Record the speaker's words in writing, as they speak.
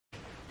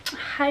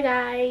Hi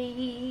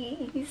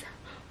guys,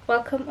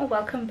 welcome or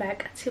welcome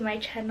back to my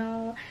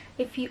channel.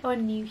 If you are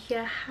new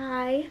here,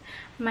 hi,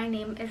 my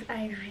name is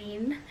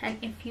Irene, and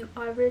if you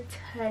are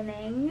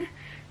returning,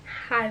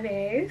 hi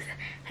babes,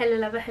 hello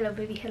lover, hello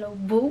baby, hello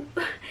boo.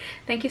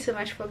 Thank you so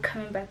much for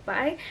coming back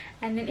by.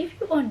 And then if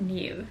you are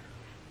new,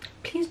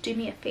 please do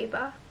me a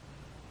favor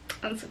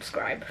and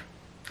subscribe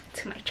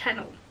to my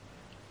channel.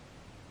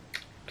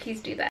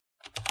 Please do that.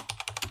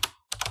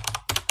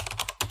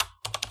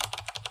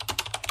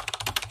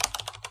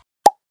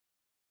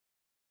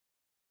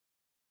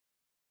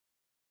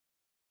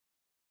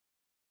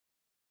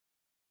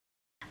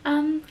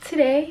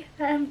 Today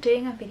I'm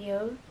doing a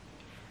video.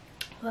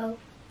 Well,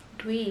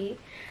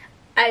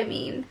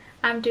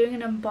 I'm doing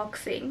an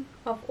unboxing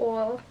of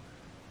all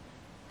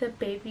the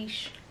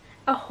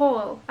a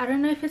haul. I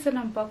don't know if it's an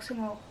unboxing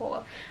or a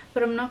haul,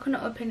 but I'm not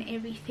gonna open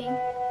everything.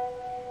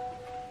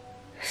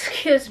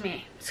 Excuse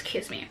me.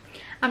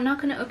 I'm not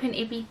gonna open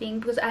everything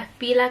because I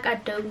feel like I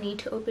don't need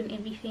to open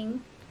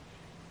everything.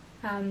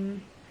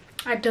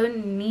 I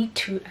don't need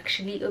to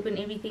actually open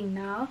everything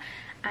now.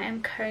 I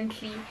am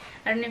currently,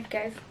 I don't know if you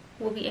guys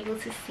will be able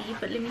to see,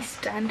 but let me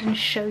stand and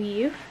show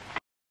you.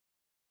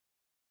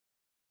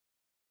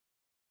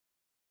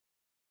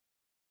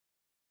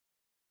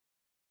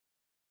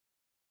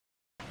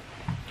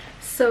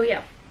 So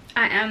yeah,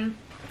 I am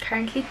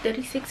currently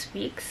 36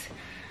 weeks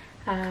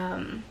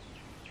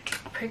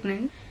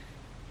pregnant,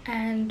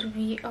 and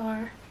we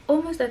are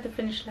almost at the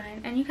finish line.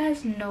 And you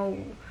guys know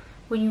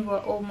when you were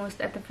almost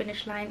at the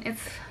finish line,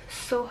 it's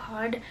so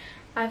hard.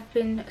 I've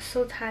been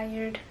so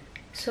tired,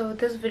 so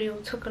this video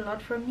took a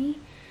lot from me.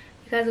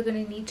 You guys are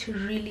gonna need to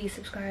really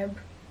subscribe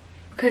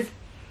because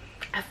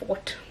I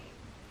fought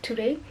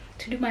today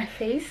to do my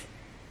face,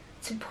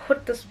 to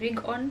put this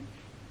wig on.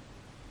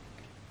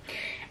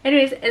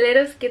 Anyways, let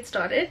us get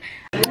started.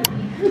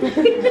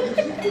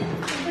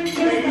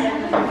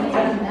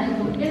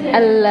 I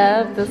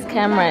love this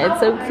camera,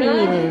 it's so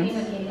clean.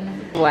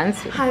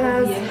 Hi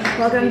guys,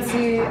 welcome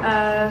to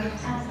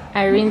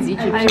Irene's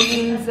YouTube channel.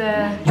 Irene's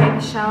baby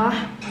shower.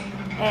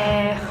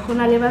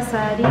 Khona le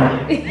basadi.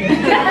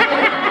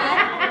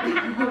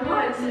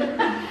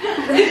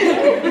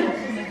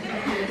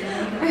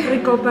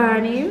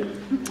 Barney.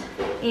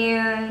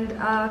 And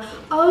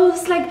oh,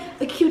 it's like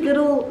a cute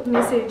little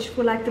message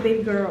for like the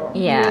baby girl.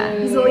 Yeah.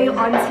 These are all your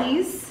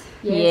aunties.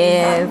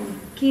 Yes.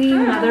 Kitty,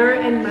 mother,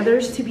 and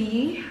mothers to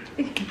be.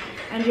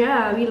 And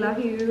yeah, we love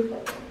you.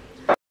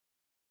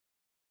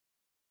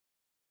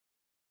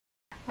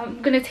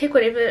 I'm gonna take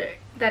whatever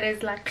that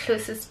is like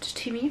closest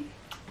to me.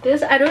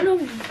 This, I don't know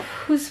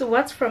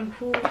what's from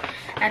who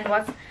and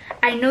what's,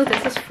 I know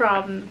this is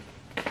from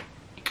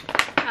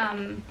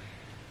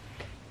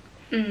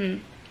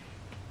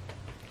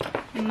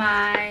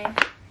my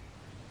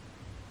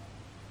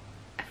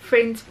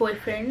friend's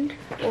boyfriend,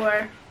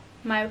 or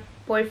my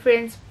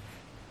boyfriend's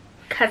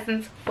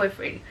cousin's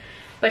boyfriend,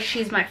 but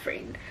she's my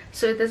friend.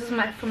 So this is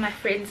from my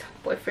friend's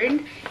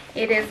boyfriend.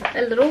 It is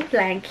a little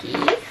blankie,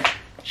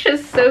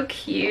 just so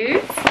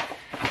cute.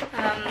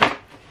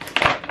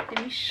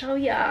 Let me show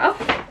y'all.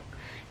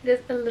 It is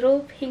a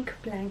little pink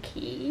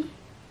blankie.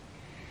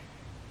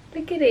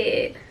 Look at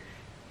it.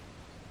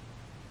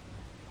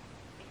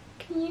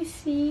 Can you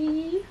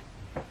see?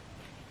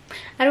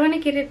 I don't want to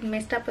get it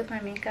messed up with my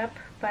makeup,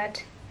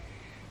 but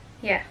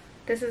yeah,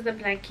 this is the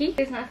blankie.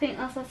 There's nothing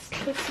else that's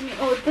close to me.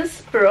 Oh,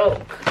 this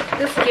broke.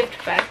 This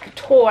gift bag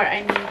tore.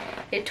 I mean,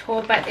 it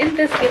tore. But in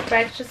this gift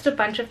bag, just a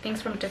bunch of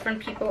things from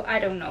different people. I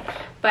don't know.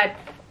 But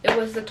it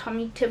was the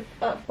Tommy Tip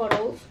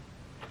bottles.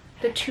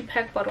 The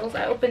 2-pack bottles.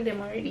 I opened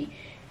them already.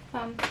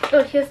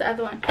 Oh, here's the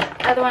other one.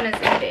 The other one is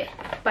in there.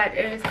 But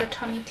it is the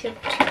Tommy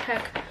Tip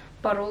 2-pack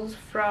bottles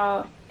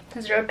for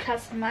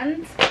 0+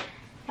 months.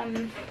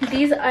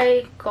 These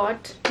I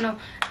got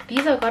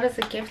as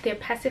a gift. They're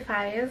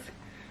pacifiers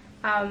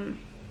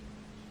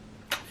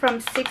from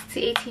 6 to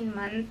 18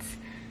 months.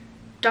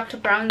 Dr.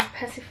 Brown's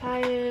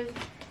pacifiers.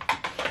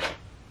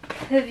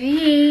 This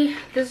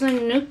is a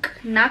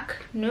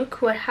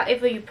Nuke, or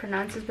however you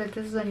pronounce it, but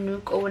this is a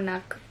Nuke or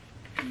Nuke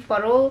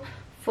bottle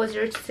for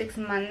 0 to 6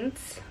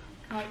 months.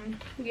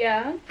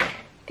 Yeah,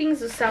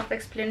 things are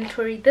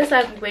self-explanatory. This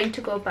I went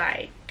to go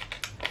buy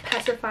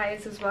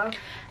pacifiers as well,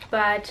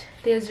 but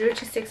they're 0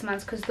 to 6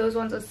 months because those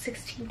ones are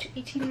 16 to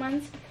 18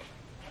 months.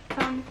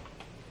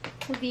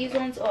 These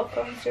ones are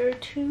from 0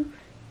 to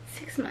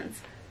 6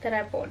 months that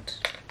I bought,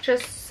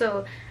 just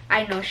so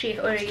I know she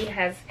already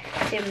has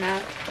them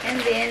now.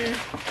 And then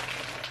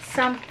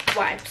some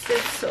wipes.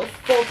 It's a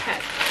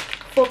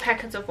 4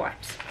 packets of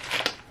wipes.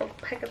 4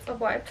 packets of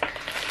wipes.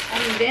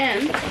 And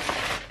then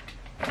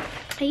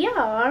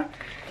yeah,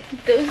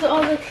 those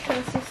are the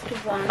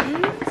closest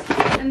ones.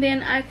 And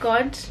then I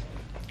got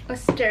a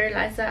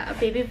sterilizer, a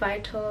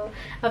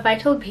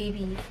Vital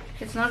Baby.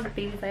 It's not a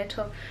Baby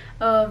Vital,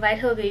 a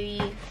Vital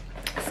Baby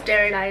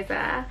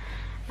sterilizer.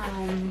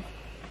 I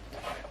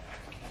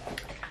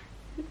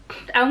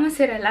almost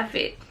said I love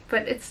it,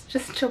 but it's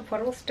just a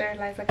bottle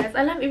sterilizer, guys.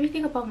 I love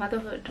everything about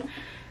motherhood.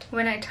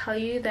 When I tell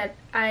you that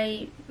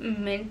I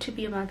meant to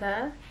be a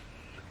mother,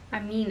 I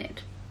mean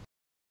it.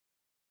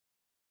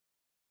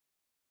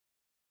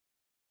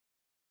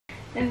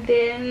 And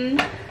then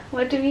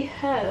what do we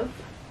have?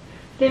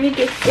 Let me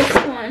get this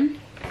one.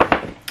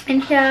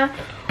 And here,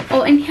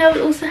 oh, and here we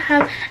also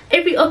have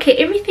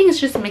everything is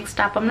just mixed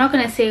up. I'm not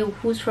gonna say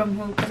who's from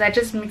who because I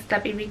just mixed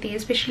up everything,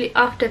 especially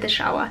after the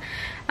shower.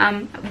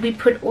 We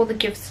put all the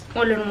gifts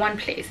all in one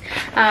place.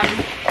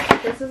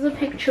 This is a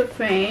picture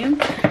frame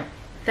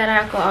that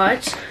I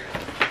got.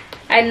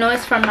 I know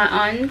it's from my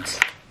aunt,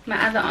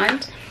 my other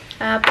aunt.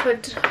 I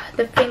put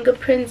the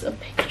fingerprints, a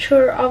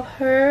picture of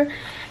her,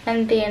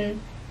 and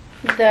then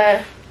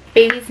the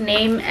baby's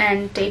name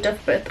and date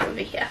of birth over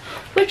here,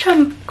 which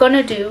I'm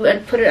gonna do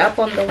and put it up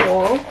on the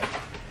wall.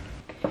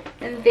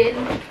 And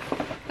then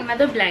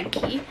another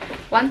blankie.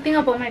 One thing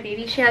about my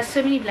baby, she has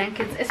so many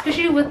blankets,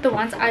 especially with the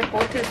ones I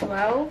bought as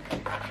well.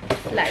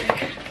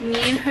 Like,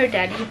 me and her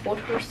daddy bought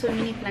her so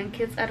many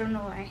blankets. I don't know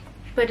why,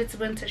 but it's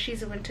winter.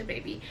 She's a winter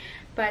baby.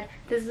 But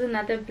this is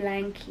another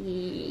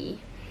blankie.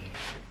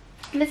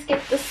 Let's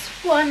get this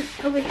one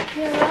over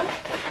here.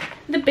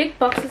 The big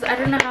boxes, I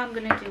don't know how I'm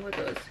gonna deal with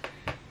those.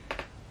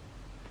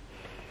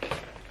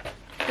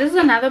 This is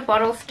another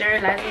bottle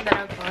sterilizer that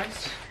I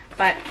got,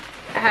 but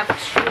I have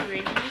two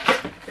already.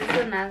 This is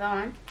another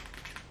one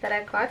that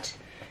I got,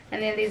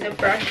 and then there's a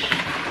brush,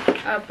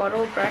 a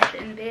bottle brush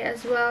in there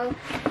as well.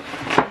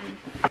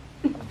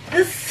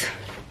 This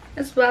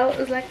as well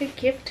is like a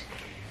gift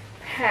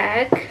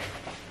pack.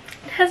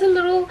 It has a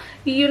little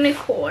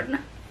unicorn.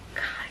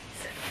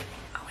 Guys,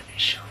 I want to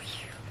show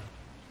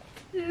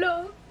you.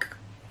 Look.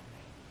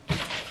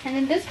 And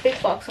in this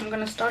big box, I'm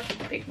gonna start with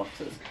the big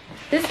boxes.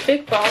 This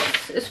big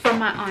box is from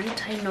my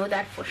aunt, I know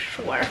that for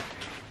sure.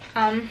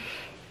 I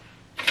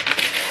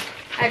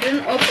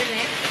didn't open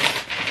it,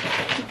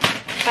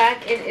 but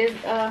it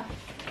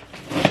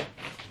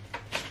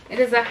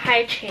is a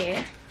high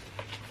chair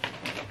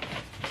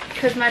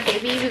because my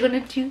baby, we're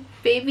gonna do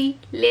baby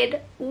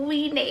led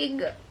weaning.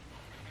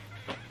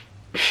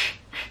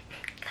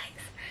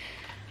 Guys,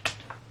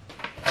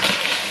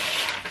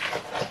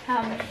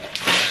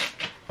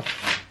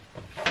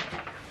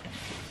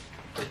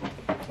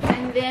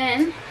 and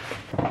then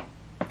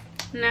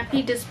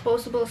nappy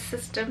disposable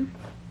system.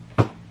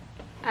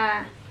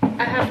 I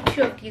have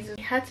two of these.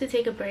 I had to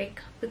take a break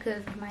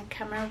because my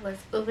camera was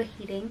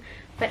overheating,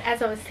 but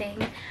as I was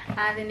saying,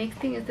 the next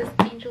thing is this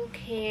Angel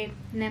Care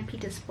nappy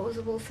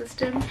disposable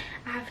system.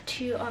 I have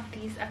two of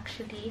these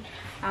actually.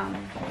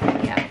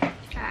 Yeah,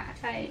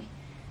 I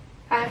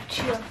have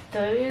two of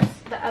those.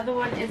 The other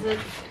one is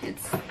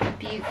it's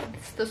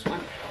this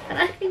one, and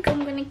I think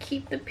I'm gonna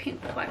keep the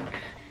pink one.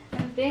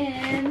 And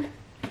then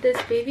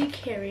this baby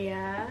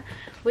carrier,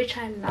 which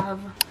I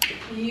love.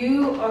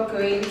 You are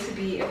going to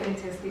be a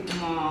fantastic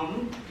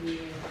mom.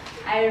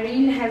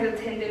 Irene has a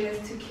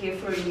tenderness to care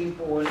for a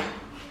newborn,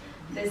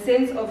 the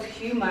sense of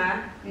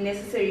humor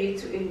necessary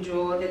to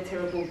endure the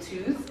terrible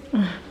twos,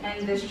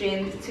 and the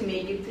strength to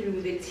make it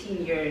through the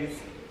teen years.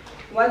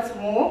 What's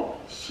more,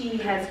 she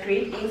has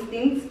great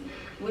instincts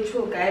which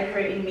will guide her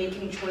in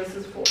making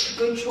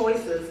good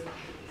choices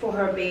for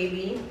her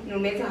baby, no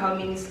matter how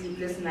many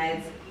sleepless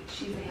nights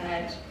she's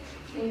had.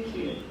 Thank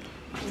you.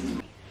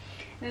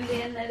 And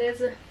then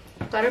there's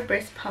got a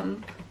breast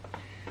pump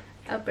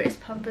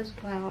as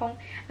well.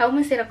 I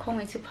almost said I can't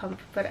wait to pump,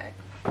 but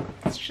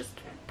it's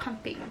just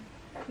pumping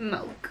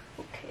milk.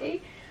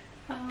 Okay.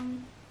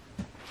 And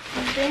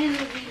then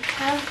we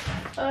have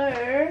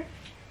our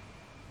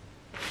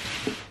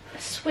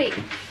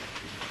swing.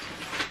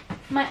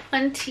 My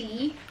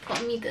auntie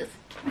got me this.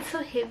 It's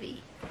so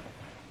heavy.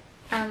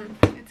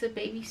 It's a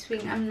baby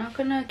swing. I'm not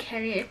gonna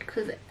carry it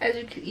because as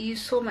you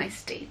saw my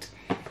state.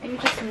 Let me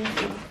just move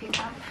everything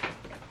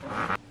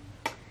up.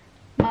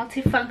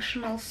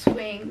 Multifunctional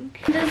swing.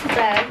 This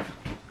bag.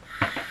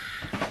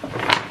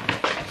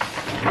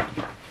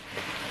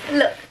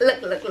 Look,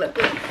 look, look, look,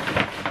 look.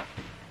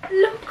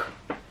 Look.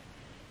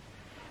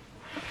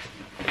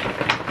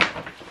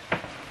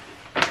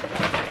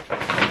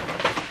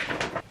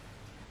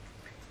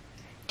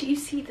 Do you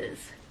see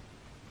this?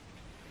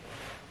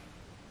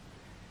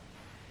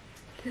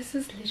 This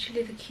is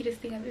literally the cutest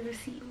thing I've ever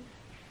seen.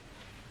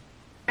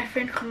 My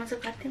friend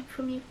Kamazo got them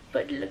for me,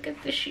 but look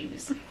at the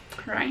shoes,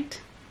 right?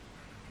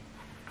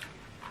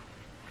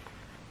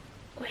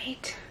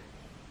 Wait.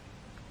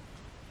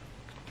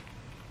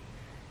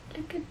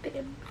 Look at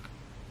them.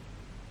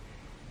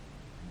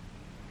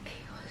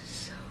 They are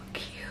so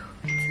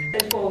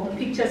cute. For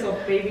pictures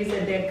of babies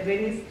and their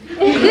grannies.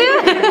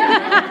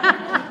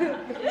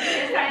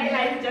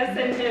 I just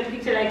sent a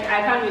picture, like,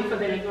 I can't wait for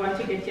the little one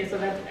to get here so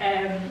that,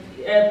 and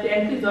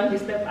please don't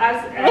disturb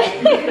us.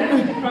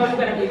 It's probably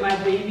going to be my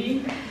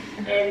baby.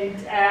 And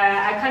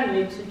I can't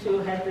wait to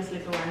have this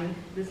little one,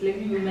 this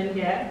little woman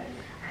here.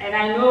 And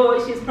I know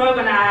she's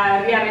probably going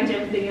to rearrange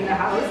everything in the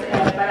house,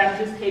 but I'm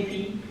just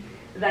happy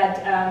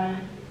that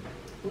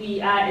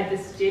we are at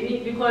this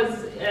journey,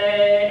 because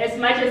as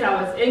much as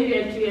I was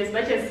angry at you, as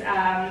much as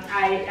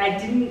I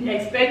didn't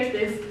expect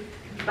this,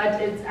 but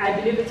I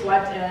believe it's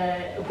what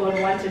God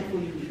wanted for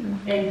you.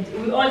 And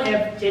we all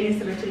have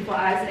journeys written for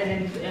us, and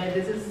then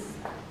this is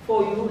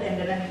for you.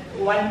 And then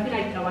one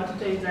thing I want to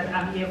tell you is that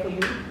I'm here for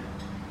you,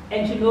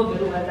 and you know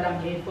very well that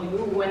I'm here for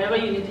you. Whenever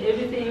you need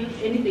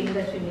anything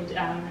that you need,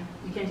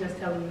 you can just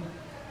tell me.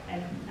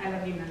 And I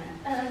love you, Nana.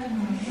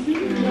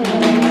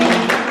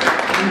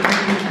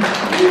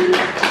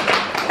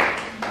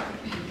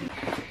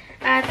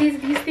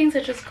 These things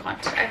are just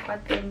got. I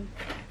got them,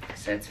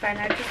 so it's fine.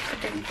 I just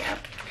put them here.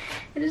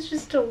 It is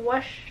just a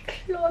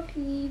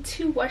washclothy,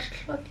 2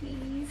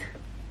 washclothies.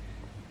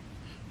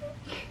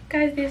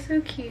 Guys, they're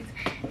so cute.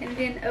 And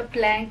then a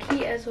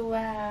blankie as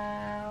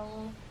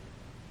well.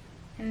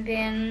 And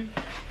then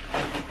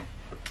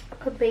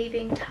a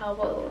bathing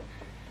towel.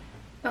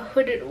 A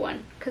hooded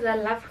one, because I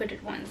love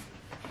hooded ones.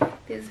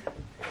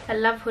 I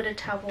love hooded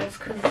towels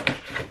because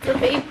the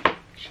babe,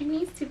 she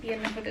needs to be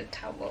in a hooded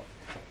towel.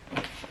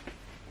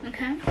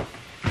 Okay,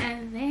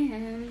 and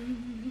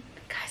then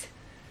guys,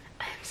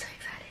 I am so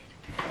excited.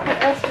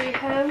 What else do we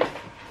have?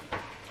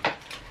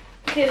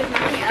 Okay, there's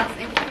nothing else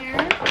in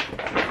here.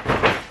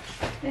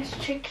 Let's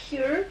check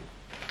here.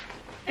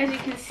 As you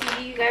can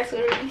see, you guys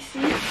already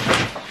see,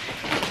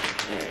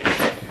 it's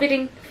a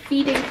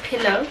feeding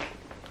pillow,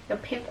 the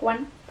pink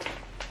one.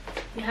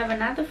 We have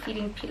another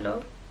feeding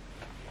pillow.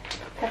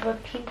 Have a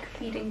pink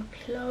feeding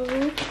pillow,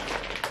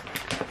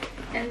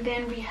 and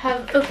then we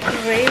have a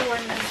gray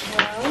one as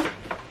well.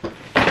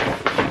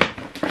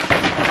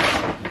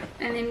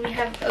 And then we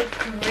have a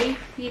gray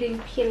feeding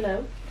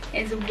pillow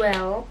as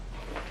well.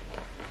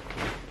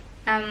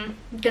 I'm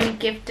gonna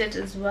gift it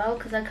as well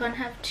because I can't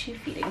have 2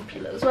 feeding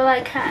pillows. Well,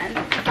 I can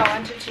if I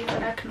wanted to,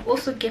 but I can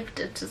also gift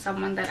it to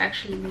someone that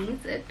actually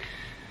needs it.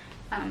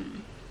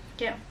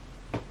 Yeah.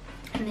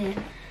 And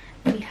then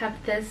we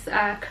have this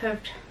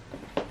curved,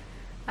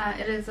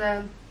 it is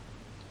a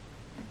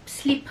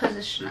sleep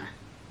positioner.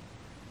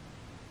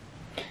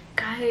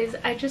 Guys,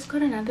 I just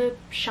got another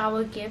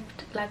shower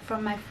gift, like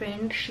from my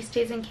friend. She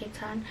stays in Cape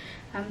Town.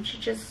 She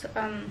just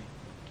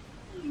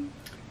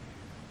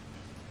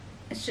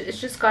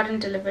it's just gotten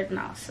delivered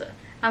now, so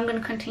I'm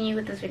gonna continue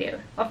with this video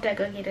after I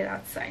go get it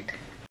outside.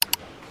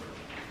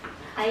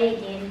 Hi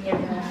again,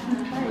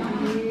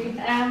 everyone.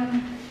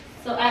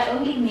 So I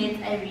only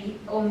met Irene,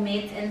 or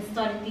met and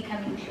started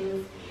becoming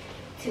close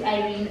to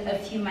Irene a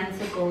few months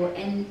ago,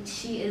 and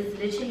she is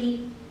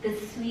literally the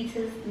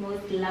sweetest,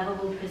 most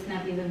lovable person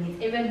I've ever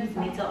met. Everyone who's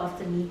met her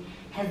after me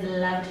has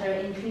loved her,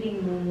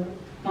 including Mumu.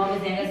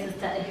 Marvin's younger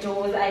sister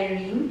adores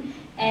Irene,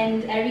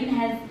 and Irene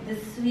has the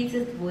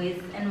sweetest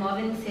voice, and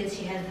Marvin says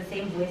she has the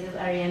same voice as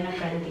Ariana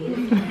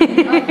Grande.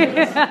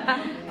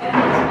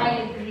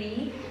 I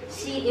agree.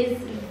 She is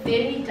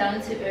very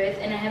down to earth,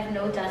 and I have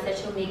no doubt that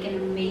she'll make an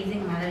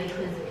amazing mother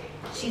because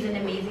she's an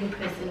amazing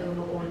person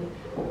overall.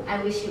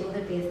 I wish you all the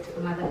best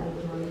for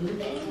motherhood, Molly.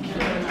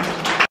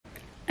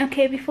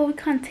 Okay, before we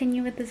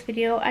continue with this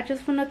video, I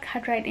just want to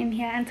cut right in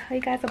here and tell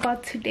you guys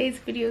about today's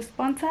video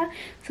sponsor.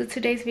 So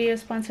today's video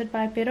is sponsored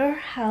by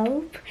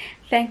BetterHelp.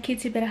 Thank you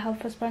to BetterHelp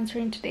for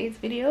sponsoring today's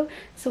video.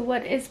 So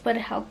what is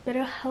BetterHelp?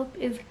 BetterHelp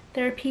is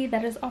therapy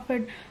that is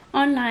offered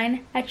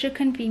online at your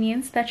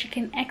convenience, that you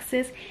can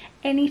access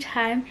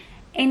anytime,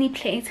 any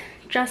place,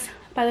 just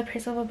by the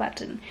press of a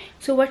button.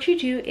 So what you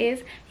do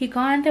is you go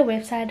on their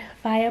website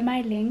via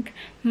my link.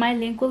 My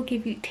link will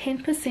give you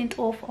 10%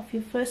 off of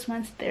your first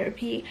month's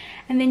therapy,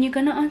 and then you're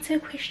going to answer a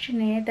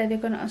questionnaire that they're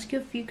going to ask you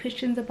a few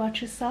questions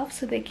about yourself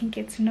so they can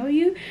get to know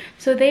you,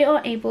 so they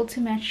are able to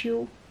match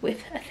you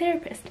with a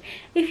therapist.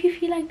 If you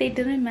feel like they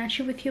didn't match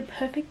you with your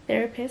perfect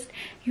therapist,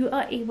 you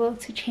are able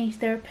to change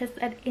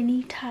therapists at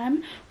any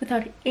time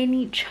without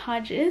any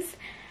charges.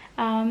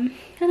 And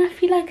I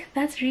feel like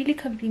that's really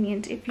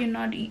convenient if you're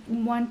not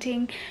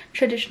wanting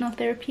traditional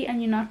therapy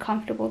and you're not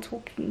comfortable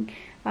talking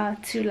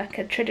to like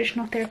a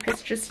traditional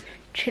therapist, just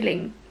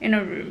chilling in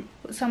a room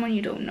with someone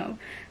you don't know.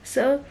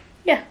 So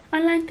yeah,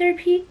 online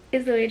therapy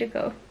is the way to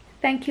go.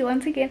 Thank you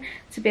once again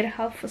to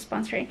BetterHelp for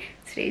sponsoring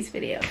today's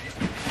video.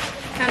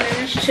 I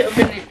managed to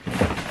open it.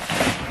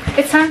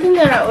 It's something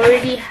that I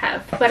already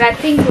have, but I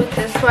think with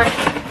this one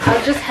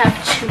I'll just have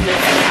 2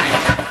 this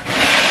time.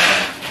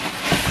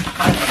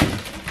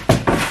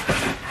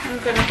 I'm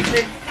gonna put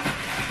it.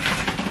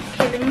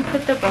 Okay, let me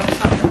put the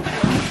box on the floor.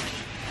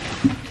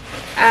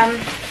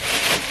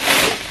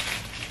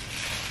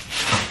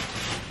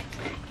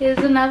 Here's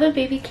another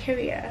baby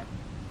carrier.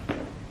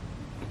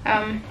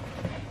 Yeah.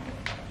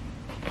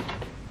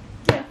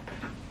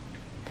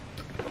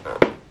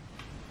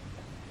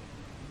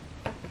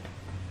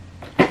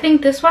 I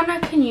think this one I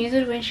can use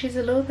it when she's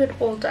a little bit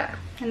older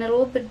and a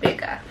little bit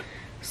bigger.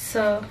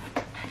 So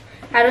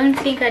I don't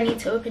think I need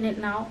to open it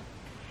now.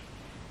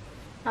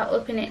 I'll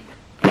open it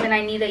when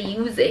I need to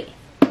use it.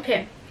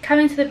 Okay,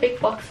 coming to the big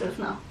boxes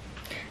now.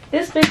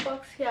 This big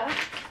box here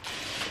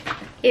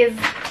is,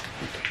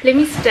 let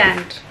me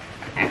stand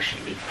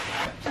actually.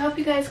 I hope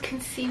you guys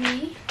can see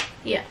me.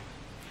 Yeah,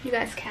 you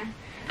guys can.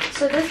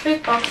 So this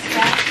big box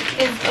here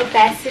is a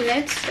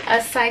bassinet,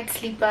 a side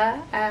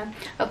sleeper,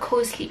 a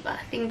co-sleeper.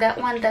 I think that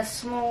one, that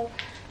small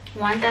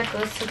one that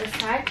goes to the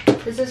side.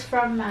 This is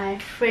from my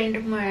friend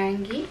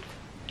Morangi.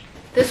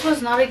 This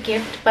was not a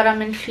gift, but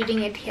I'm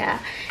including it here.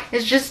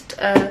 It's just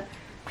a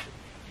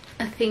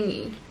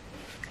thingy,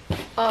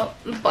 a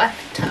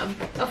bathtub,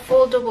 a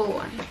foldable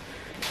one.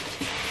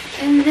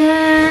 And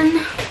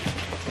then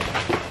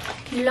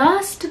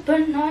last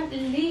but not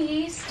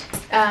least,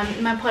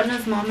 my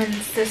partner's mom and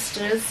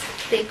sisters,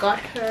 they got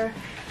her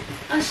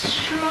a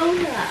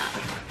stroller.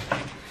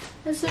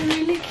 It's a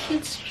really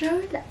cute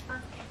stroller.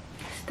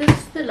 This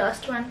is the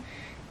last one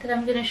that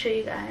I'm gonna show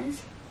you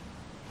guys,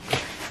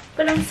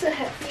 but I'm so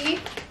happy,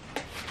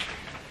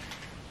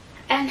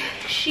 and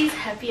she's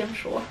happy, I'm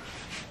sure.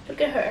 Look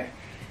at her.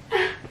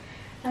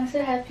 I'm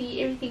so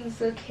happy,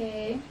 everything's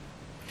okay.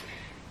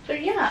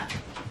 But yeah,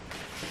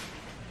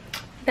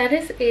 that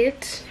is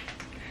it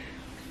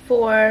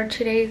for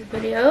today's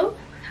video.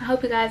 I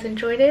hope you guys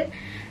enjoyed it,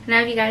 and I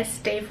hope you guys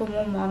stay for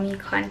more mommy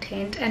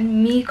content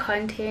and me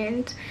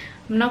content.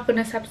 I'm not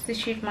gonna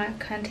substitute my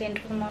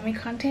content with mommy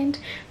content,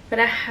 but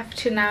I have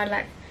to now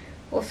like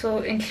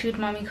also include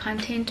mommy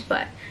content.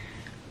 But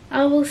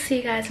I will see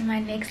you guys in my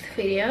next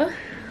video.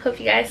 Hope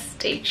you guys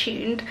stay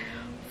tuned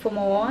for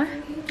more,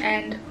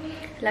 and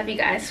love you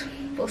guys.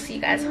 We'll see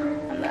you guys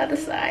on the other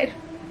side.